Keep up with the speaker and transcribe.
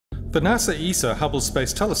The NASA ESA Hubble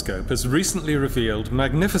Space Telescope has recently revealed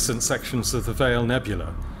magnificent sections of the Veil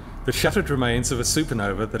Nebula, the shattered remains of a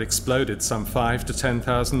supernova that exploded some 5,000 to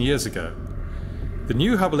 10,000 years ago. The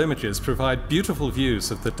new Hubble images provide beautiful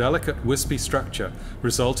views of the delicate, wispy structure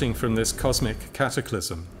resulting from this cosmic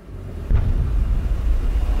cataclysm.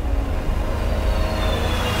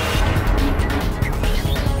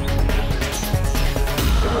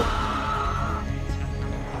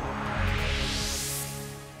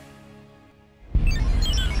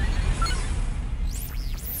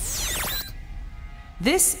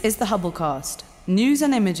 This is the Hubblecast, news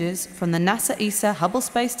and images from the NASA ESA Hubble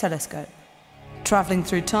Space Telescope, travelling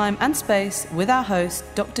through time and space with our host,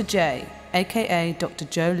 Dr. J, aka Dr.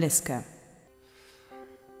 Joe Liska.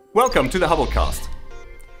 Welcome to the Hubblecast.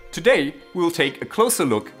 Today, we will take a closer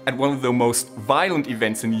look at one of the most violent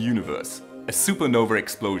events in the universe, a supernova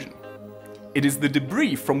explosion. It is the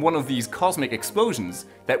debris from one of these cosmic explosions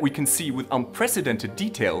that we can see with unprecedented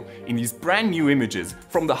detail in these brand new images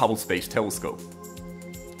from the Hubble Space Telescope.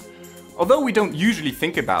 Although we don't usually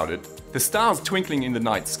think about it, the stars twinkling in the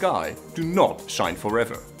night sky do not shine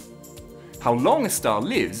forever. How long a star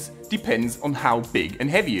lives depends on how big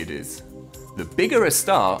and heavy it is. The bigger a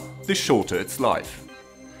star, the shorter its life.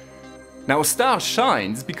 Now, a star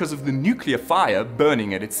shines because of the nuclear fire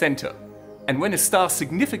burning at its center. And when a star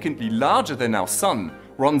significantly larger than our Sun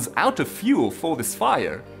runs out of fuel for this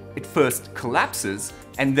fire, it first collapses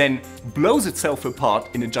and then blows itself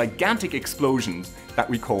apart in a gigantic explosion that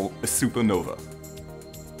we call a supernova.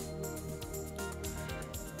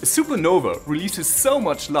 A supernova releases so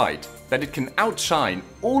much light that it can outshine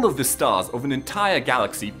all of the stars of an entire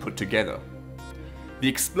galaxy put together. The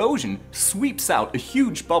explosion sweeps out a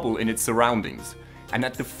huge bubble in its surroundings, and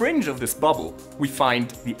at the fringe of this bubble we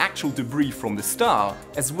find the actual debris from the star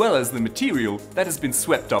as well as the material that has been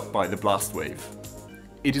swept up by the blast wave.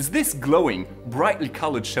 It is this glowing, brightly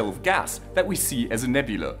colored shell of gas that we see as a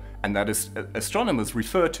nebula, and that astronomers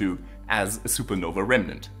refer to as a supernova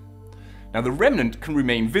remnant. Now, the remnant can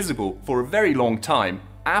remain visible for a very long time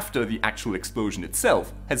after the actual explosion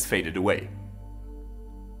itself has faded away.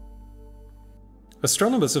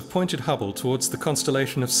 Astronomers have pointed Hubble towards the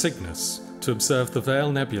constellation of Cygnus to observe the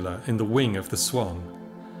Veil Nebula in the wing of the Swan.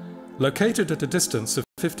 Located at a distance of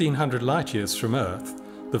 1,500 light-years from Earth,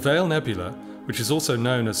 the Veil Nebula, which is also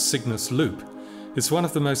known as Cygnus Loop, is one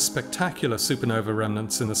of the most spectacular supernova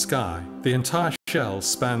remnants in the sky. The entire shell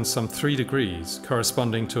spans some 3 degrees,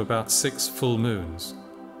 corresponding to about 6 full moons.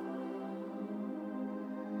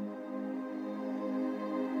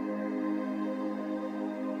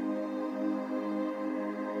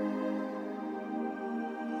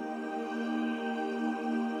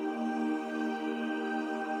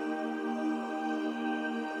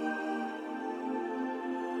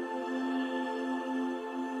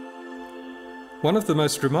 One of the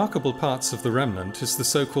most remarkable parts of the remnant is the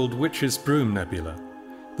so-called Witch's Broom Nebula.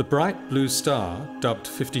 The bright blue star, dubbed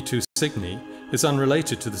 52 Cygni, is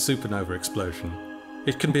unrelated to the supernova explosion.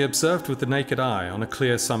 It can be observed with the naked eye on a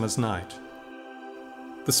clear summer's night.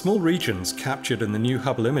 The small regions captured in the new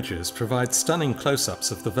Hubble images provide stunning close-ups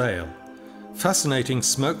of the veil. Fascinating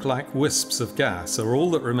smoke-like wisps of gas are all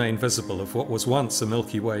that remain visible of what was once a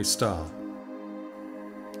Milky Way star.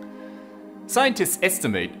 Scientists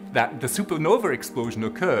estimate that the supernova explosion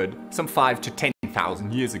occurred some 5,000 to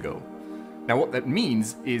 10,000 years ago. Now, what that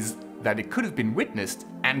means is that it could have been witnessed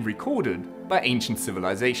and recorded by ancient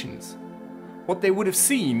civilizations. What they would have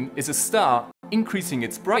seen is a star increasing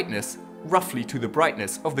its brightness roughly to the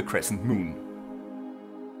brightness of the crescent moon.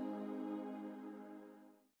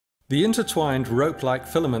 The intertwined rope-like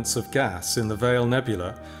filaments of gas in the Veil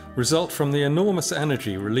Nebula result from the enormous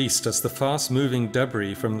energy released as the fast-moving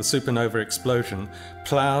debris from the supernova explosion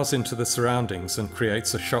plows into the surroundings and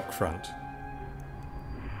creates a shock front.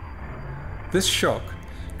 This shock,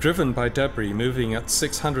 driven by debris moving at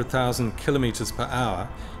 600,000 kilometers per hour,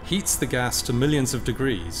 heats the gas to millions of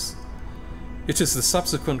degrees. It is the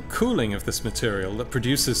subsequent cooling of this material that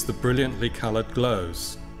produces the brilliantly colored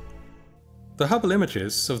glows. The Hubble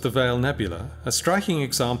images of the Veil Nebula are striking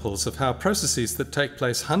examples of how processes that take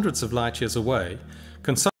place hundreds of light-years away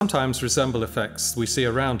can sometimes resemble effects we see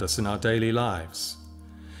around us in our daily lives.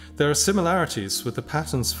 There are similarities with the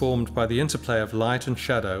patterns formed by the interplay of light and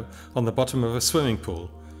shadow on the bottom of a swimming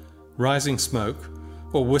pool, rising smoke,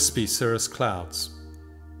 or wispy cirrus clouds.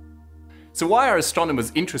 So why are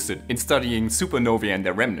astronomers interested in studying supernovae and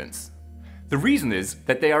their remnants? The reason is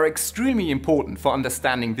that they are extremely important for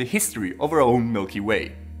understanding the history of our own Milky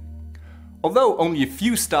Way. Although only a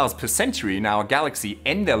few stars per century in our galaxy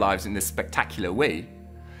end their lives in this spectacular way,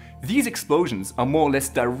 These explosions are more or less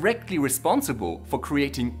directly responsible for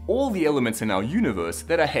creating all the elements in our universe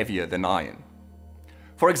that are heavier than iron.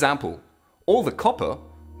 For example, all the copper,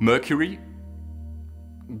 mercury,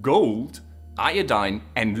 gold, iodine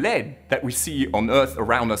and lead that we see on Earth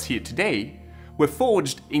around us here today were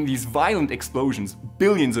forged in these violent explosions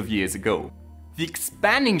billions of years ago. The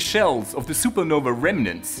expanding shells of the supernova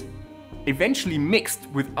remnants eventually mixed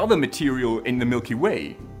with other material in the Milky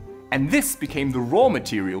Way, and this became the raw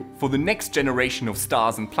material for the next generation of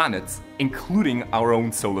stars and planets, including our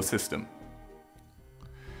own solar system.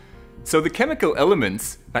 So the chemical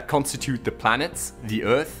elements that constitute the planets, the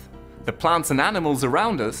Earth, the plants and animals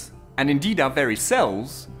around us, and indeed our very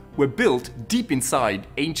cells, were built deep inside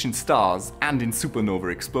ancient stars and in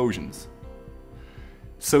supernova explosions.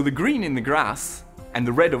 So the green in the grass and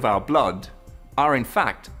the red of our blood are in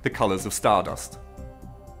fact the colors of stardust.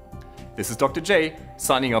 This is Dr. J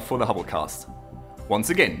signing off for the Hubblecast. Once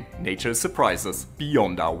again, nature has surprised us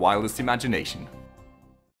beyond our wildest imagination.